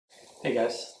Hey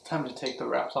guys, time to take the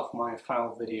wraps off my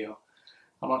final video.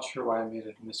 I'm not sure why I made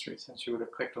it a mystery since you would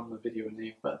have clicked on the video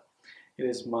name, but it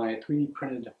is my 3D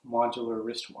printed modular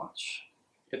wristwatch.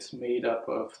 It's made up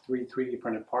of three 3D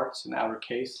printed parts, an outer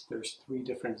case. There's three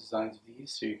different designs of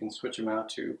these, so you can switch them out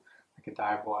to like a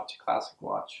dive watch, a classic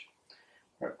watch,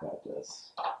 or I've got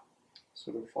this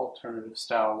sort of alternative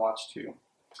style watch too.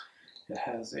 It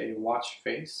has a watch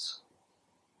face,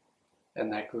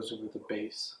 and that goes over the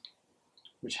base,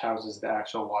 which houses the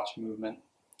actual watch movement.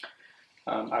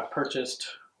 I purchased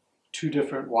two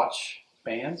different watch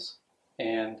bands,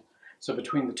 and so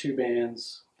between the two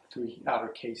bands, three outer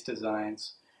case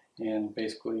designs, and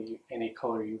basically any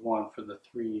color you want for the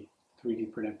three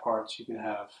 3D printed parts, you can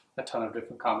have a ton of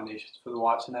different combinations for the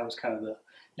watch, and that was kind of the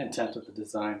intent of the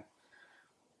design.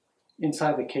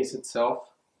 Inside the case itself,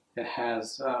 it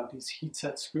has these heat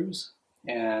set screws,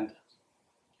 and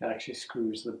it actually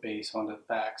screws the base onto the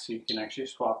back, so you can actually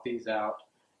swap these out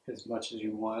as much as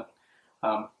you want.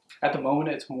 At the moment,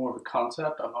 it's more of a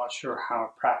concept. I'm not sure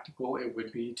how practical it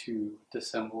would be to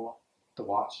disassemble the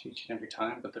watch each and every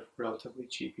time, but they're relatively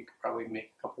cheap. You could probably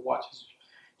make a couple watches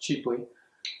cheaply.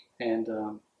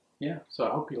 And yeah, so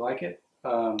I hope you like it.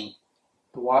 The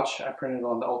watch I printed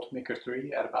on the Ultimaker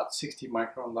 3 at about 60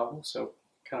 micron level, so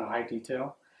kind of high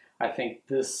detail. I think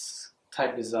this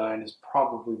type design is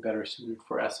probably better suited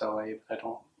for SLA, but I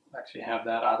don't actually have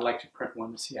that. I'd like to print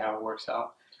one to see how it works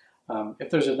out. If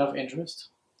there's enough interest,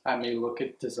 I may look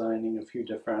at designing a few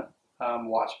different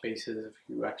watch bases, a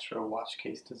few extra watch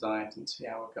case designs, and see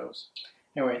how it goes.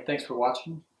 Anyway, thanks for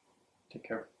watching. Take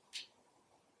care.